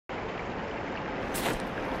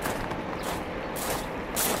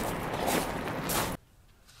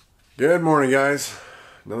Good morning, guys.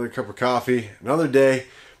 Another cup of coffee, another day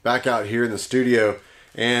back out here in the studio.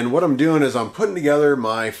 And what I'm doing is I'm putting together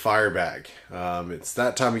my fire bag. It's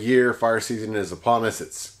that time of year, fire season is upon us.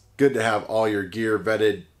 It's good to have all your gear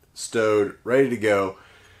vetted, stowed, ready to go.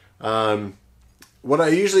 What I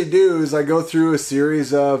usually do is I go through a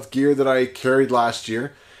series of gear that I carried last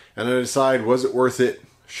year and I decide, was it worth it?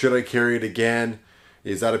 Should I carry it again?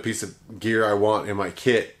 Is that a piece of gear I want in my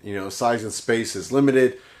kit? You know, size and space is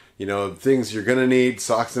limited. You know, things you're gonna need: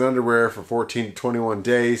 socks and underwear for 14 to 21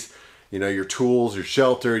 days. You know, your tools, your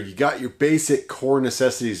shelter. You got your basic core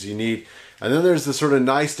necessities you need. And then there's the sort of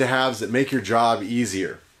nice to haves that make your job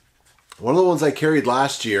easier. One of the ones I carried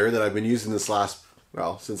last year that I've been using this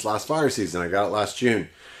since last fire season, I got it last June,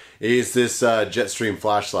 is this Jetbeam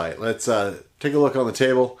flashlight. Let's take a look on the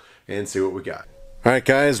table and see what we got. Alright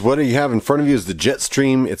guys, what you have in front of you is the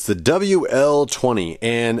Jetbeam. It's the WL20,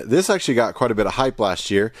 and this actually got quite a bit of hype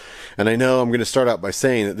last year. And I know I'm going to start out by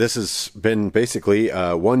saying that this has been basically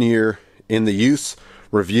 1 year in the use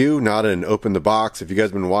review, not an open the box. If you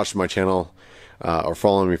guys have been watching my channel or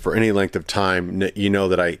following me for any length of time, you know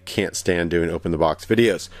that I can't stand doing open the box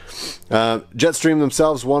videos. Jetbeam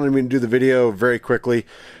themselves wanted me to do the video very quickly.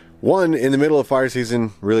 One, in the middle of fire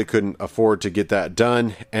season, really couldn't afford to get that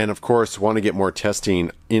done, and of course want to get more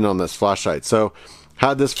testing in on this flashlight. So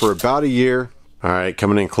had this for about a year. All right,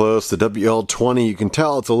 coming in close, the WL20, you can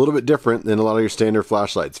tell it's a little bit different than a lot of your standard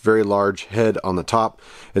flashlights. Very large head on the top.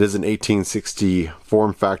 It is an 1860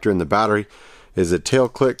 form factor in the battery. It is a tail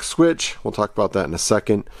click switch. We'll talk about that in a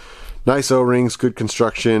second. Nice O-rings, good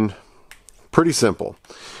construction, pretty simple.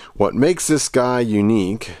 What makes this guy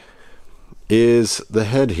unique is the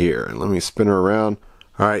head here. Let me spin her around.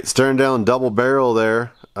 All right, staring down double barrel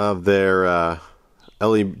there of their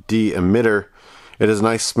LED emitter. It is a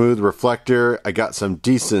nice smooth reflector. I got some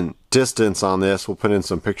decent distance on this. We'll put in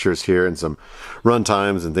some pictures here and some run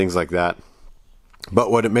times and things like that.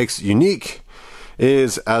 But what it makes unique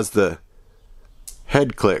is as the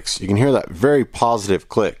head clicks, you can hear that very positive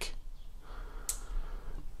click.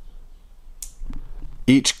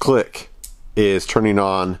 Each click is turning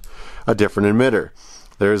on a different emitter.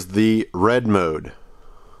 There's the red mode,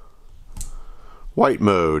 white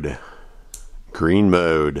mode, green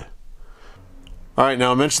mode. Alright,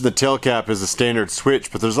 now I mentioned the tail cap is a standard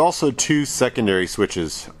switch, but there's also two secondary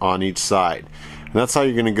switches on each side. And that's how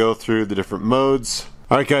you're going to go through the different modes.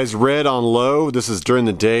 Alright guys, red on low. This is during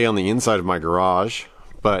the day on the inside of my garage.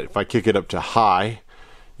 But if I kick it up to high,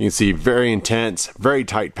 you can see very intense, very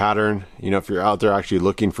tight pattern. You know, if you're out there actually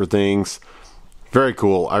looking for things. Very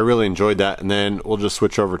cool. I really enjoyed that. And then we'll just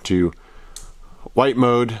switch over to white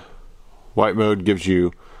mode. White mode gives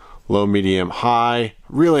you low, medium, high.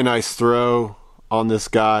 Really nice throw on this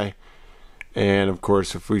guy. And of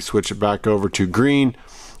course, if we switch it back over to green,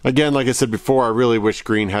 again, like I said before, I really wish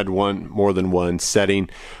green had more than one setting,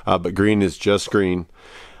 but green is just green.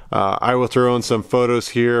 I will throw in some photos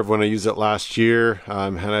here of when I used it last year.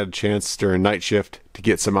 Had a chance during night shift to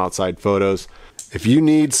get some outside photos. If you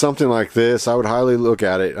need something like this, I would highly look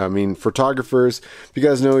at it. I mean, photographers, if you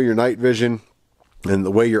guys know your night vision and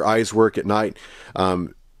the way your eyes work at night,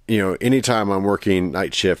 you know, anytime I'm working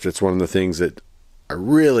night shift, it's one of the things that I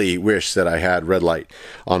really wish that I had red light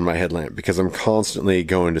on my headlamp, because I'm constantly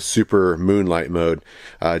going to super moonlight mode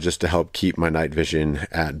just to help keep my night vision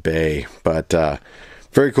at bay. But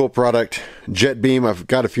very cool product. Jetbeam, I've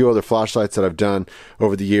got a few other flashlights that I've done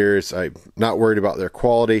over the years. I'm not worried about their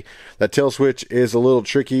quality. That tail switch is a little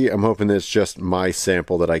tricky. I'm hoping it's just my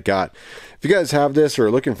sample that I got. If you guys have this or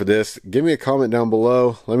are looking for this, give me a comment down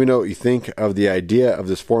below. Let me know what you think of the idea of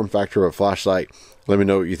this form factor of a flashlight. Let me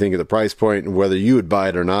know what you think of the price point and whether you would buy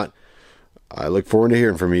it or not. I look forward to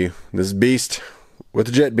hearing from you. This is Beast with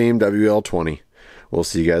the Jetbeam WL20. We'll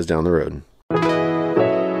see you guys down the road.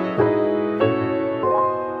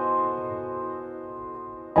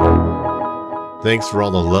 Thanks for all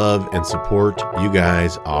the love and support. You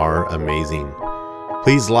guys are amazing.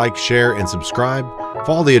 Please like, share, and subscribe.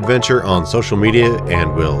 Follow the adventure on social media,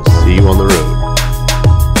 and we'll see you on the road.